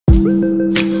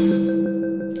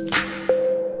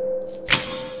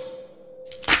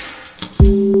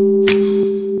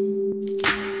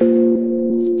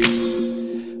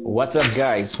What's up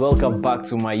guys, welcome back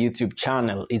to my YouTube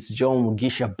channel. It's John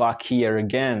Mugisha back here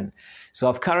again. So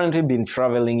I've currently been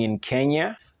traveling in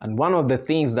Kenya, and one of the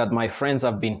things that my friends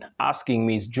have been asking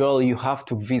me is, Joel, you have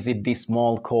to visit this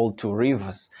mall called Two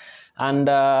Rivers. And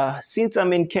since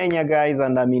I'm in Kenya guys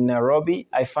and I'm in Nairobi,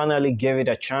 I finally gave it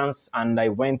a chance and I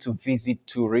went to visit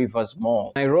Two Rivers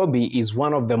Mall. Nairobi is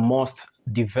one of the most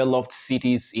developed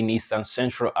cities in Eastern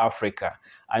Central Africa.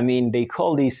 I mean, they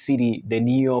call this city the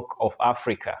New York of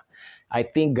Africa. I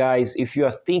think guys, if you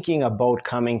are thinking about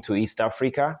coming to East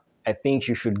Africa, I think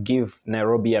you should give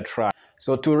Nairobi a try.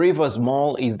 So Two Rivers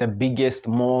Mall is the biggest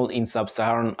mall in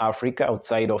Sub-Saharan Africa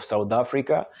outside of South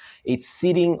Africa. It's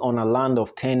sitting on a land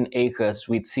of 10 acres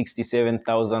with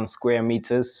 67,000 square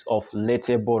meters of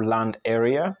lettable land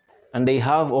area. And they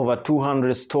have over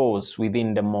 200 stores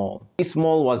within the mall. This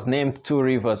mall was named Two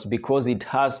Rivers because it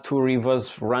has two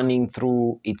rivers running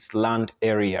through its land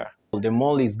area. The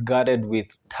mall is guarded with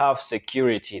tough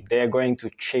security. They are going to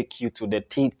check you to the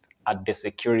teeth at the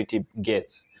security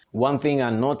gates. One thing I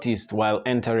noticed while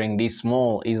entering this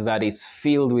mall is that it's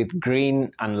filled with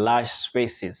green and lush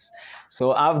spaces.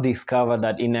 So I've discovered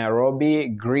that in Nairobi,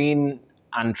 green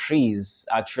and trees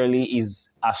actually is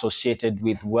associated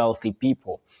with wealthy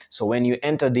people. So when you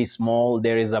enter this mall,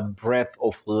 there is a breath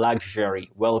of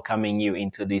luxury welcoming you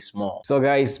into this mall. So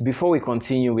guys, before we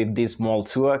continue with this mall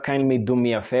tour, kindly do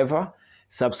me a favor,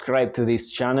 subscribe to this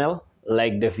channel,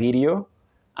 like the video,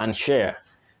 and share.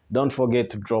 Don't forget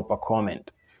to drop a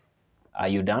comment. Are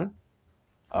you done?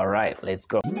 All right, let's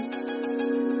go.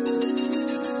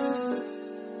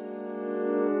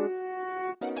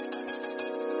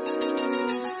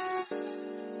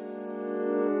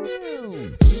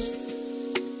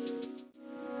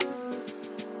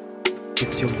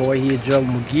 It's your boy here, Joel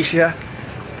Mugisha,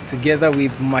 together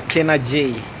with McKenna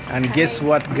J. And guess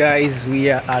what, guys? We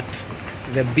are at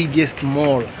the biggest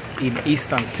mall in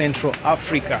Eastern Central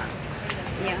Africa.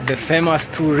 Yeah. The famous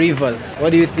Two Rivers.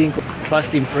 What do you think?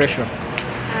 First impression?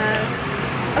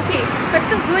 Okay,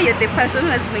 first of all, you're the person who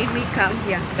has made me come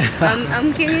here.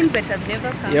 I'm Kenyan, but I've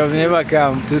never come. You've never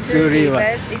come to Two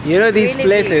Rivers. You know, these really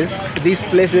places, big. these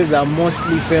places are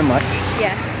mostly famous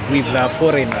with the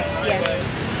foreigners. Yeah.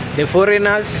 The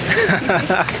foreigners,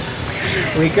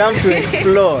 we come to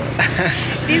explore.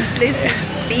 This place is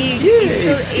big.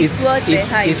 It's worth the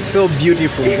hype. It's so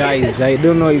beautiful, guys. I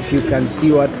don't know if you can see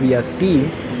what we are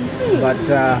seeing, but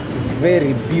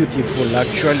very beautiful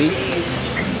actually.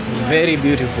 Very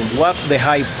beautiful, worth the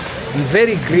hype, and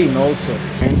very green also.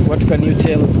 And what can you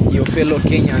tell your fellow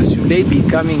Kenyans? Should they be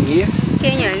coming here?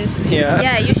 Kenyans?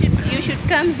 Yeah, you should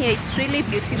come here. It's really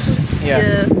beautiful.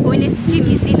 Yeah. Honestly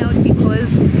missing out because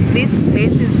this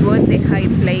place is worth the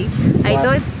hype. Like, I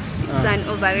thought it's an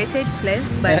overrated place,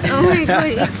 but oh my god,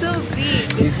 it's so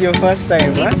big. It's your first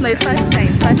time, It's my first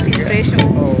time, first impression.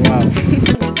 Oh wow.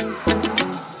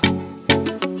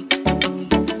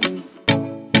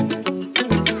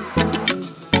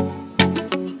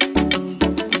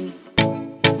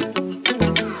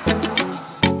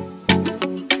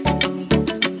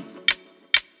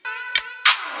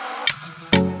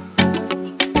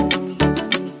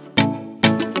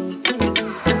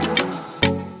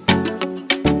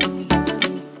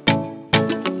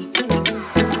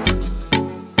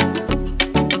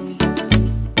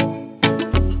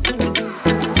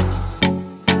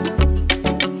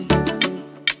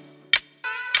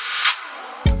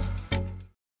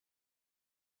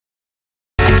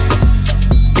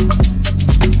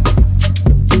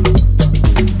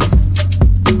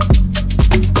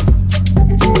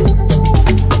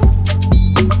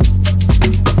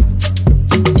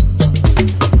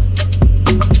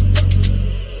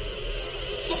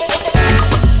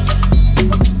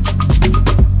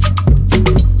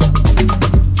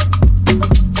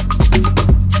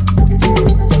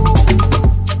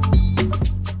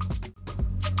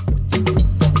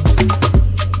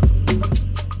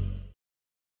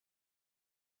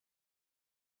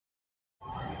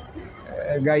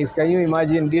 Guys, can you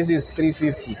imagine? This is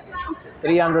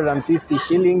 350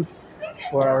 shillings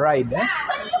for a ride. Eh?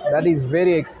 That is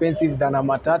very expensive than a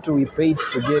matatu we paid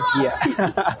to get here.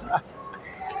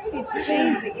 It's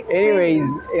crazy. Anyways,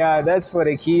 yeah, that's for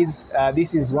the kids.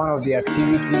 This is one of the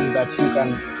activities that you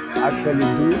can actually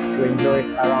do to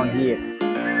enjoy around here.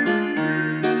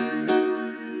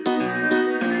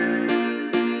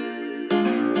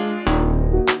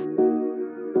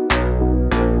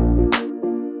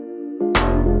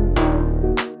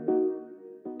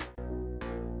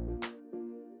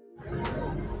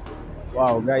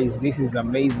 Wow guys, this is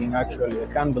amazing actually. I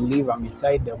can't believe I'm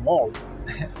inside the mall.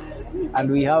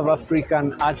 And we have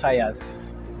African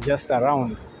attires just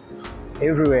around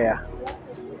everywhere.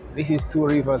 This is Two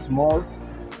Rivers Mall.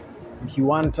 If you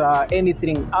want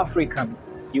anything African,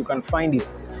 you can find it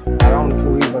around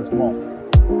Two Rivers Mall.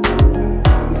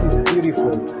 This is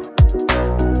beautiful.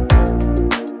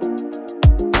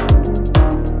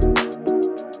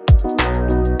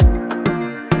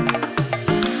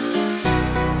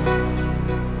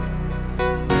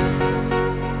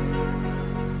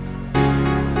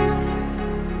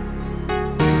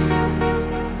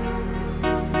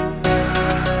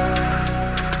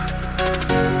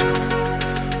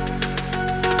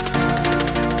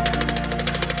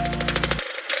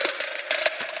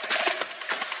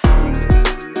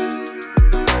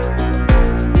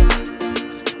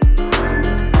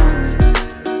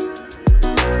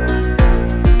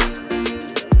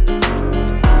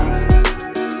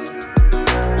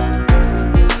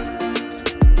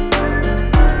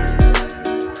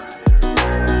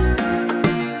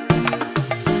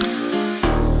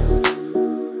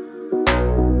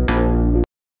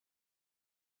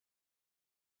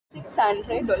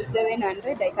 Or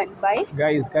 700 I can buy.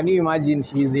 Guys, can you imagine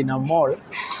she's in a mall,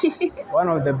 one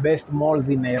of the best malls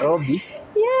in Nairobi,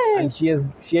 Yeah. and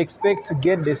she expects to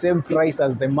get the same price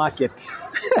as the market.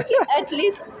 At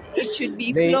least it should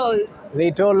be close.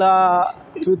 They told her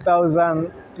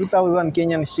 2,000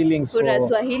 Kenyan shillings For a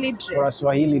Swahili dress. For a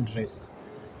Swahili dress,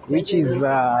 which is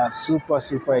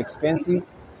super expensive.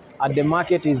 At the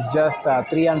market is just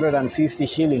 350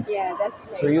 shillings. Yeah, that's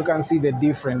right. So you can see the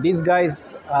difference. These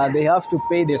guys, they have to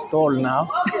pay the stall now.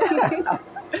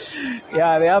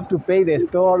 Yeah, they have to pay the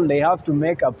stall. They have to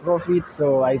make a profit.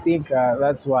 So I think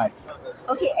that's why.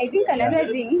 Okay, I think another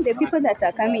thing, the people that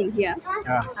are coming here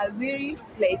are very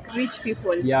rich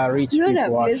people. Yeah, rich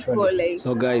people actually.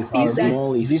 So guys, this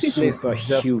mall is super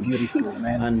huge, beautiful,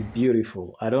 man. and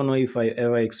beautiful. I don't know if I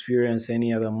ever experienced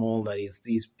any other mall that is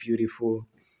this beautiful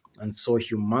and so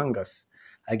humongous.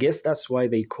 I guess that's why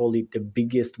they call it the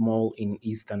biggest mall in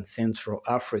East and Central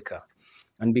Africa.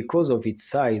 And because of its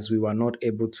size, we were not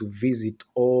able to visit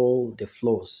all the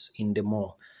floors in the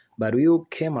mall. But we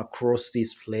came across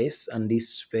this place and this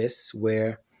space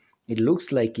where it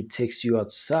looks like it takes you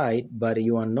outside, but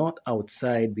you are not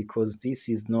outside because this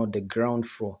is not the ground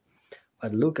floor.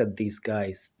 But look at this,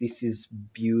 guys. This is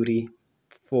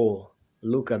beautiful.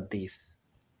 Look at this.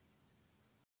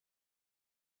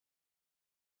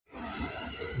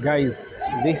 Guys,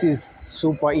 this is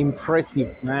super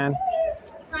impressive, man.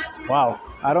 Wow,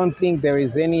 I don't think there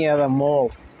is any other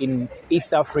mall in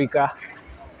East Africa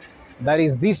that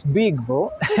is this big,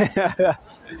 bro.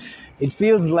 It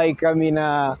feels like I'm in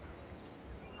I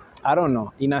don't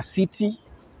know, in a city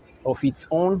of its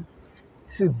own.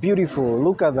 This is beautiful.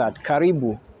 Look at that.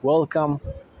 Karibu, welcome,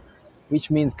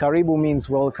 which means Karibu means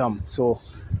welcome. So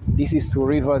this is Two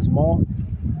Rivers Mall,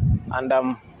 and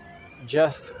I'm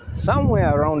just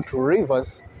somewhere around Two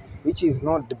Rivers, which is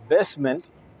not the basement,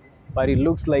 but it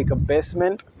looks like a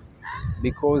basement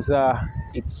because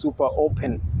it's super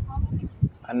open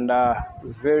and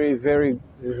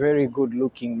very good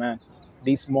looking, man.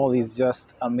 This mall is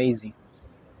just amazing.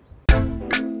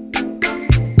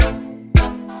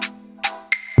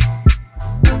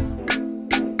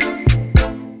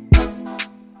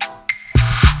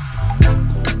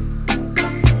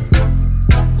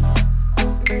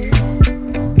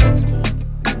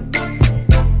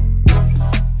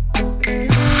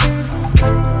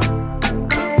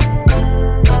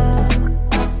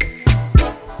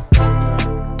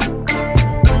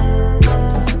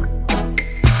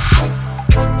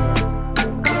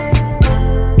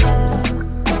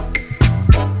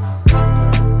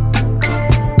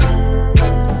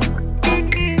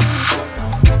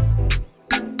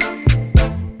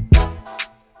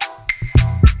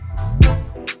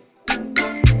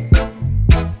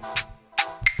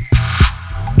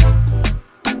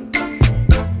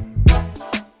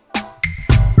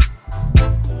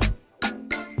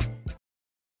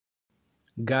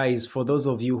 Guys, for those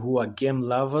of you who are game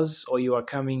lovers or you are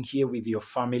coming here with your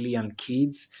family and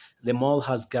kids, the mall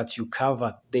has got you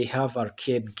covered. They have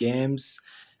arcade games,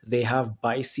 they have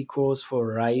bicycles for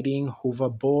riding,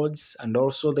 hoverboards, and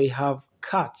also they have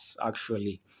cats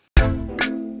actually.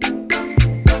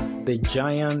 The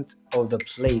giant of the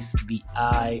place, the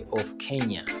Eye of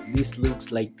Kenya. This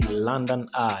looks like the London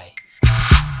Eye.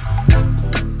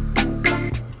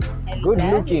 Good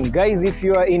looking. Guys, if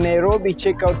you are in Nairobi,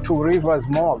 check out Two Rivers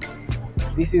Mall.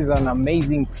 This is an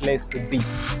amazing place to be.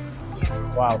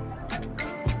 Wow.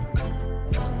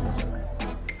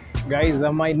 Guys, I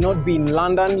might not be in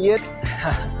London yet,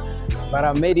 but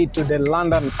I made it to the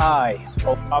London Eye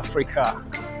of Africa.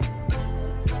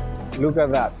 Look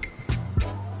at that.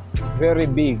 Very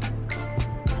big.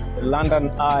 The London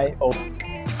Eye of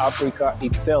Africa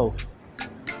itself.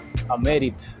 I made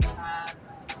it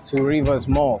to Rivers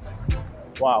Mall.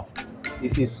 Wow,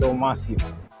 this is so massive.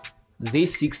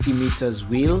 This 60 meters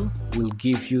wheel will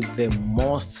give you the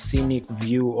most scenic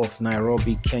view of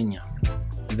Nairobi, Kenya.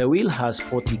 The wheel has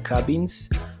 40 cabins,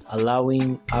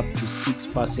 allowing up to 6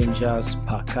 passengers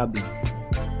per cabin.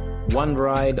 One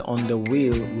ride on the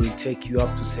wheel will take you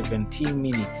up to 17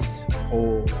 minutes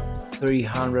or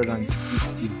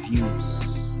 360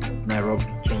 views of Nairobi,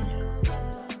 Kenya.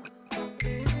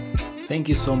 Thank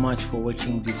you so much for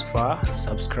watching this far.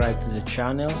 Subscribe to the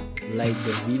channel, like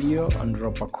the video and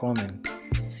drop a comment.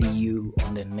 See you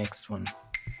on the next one.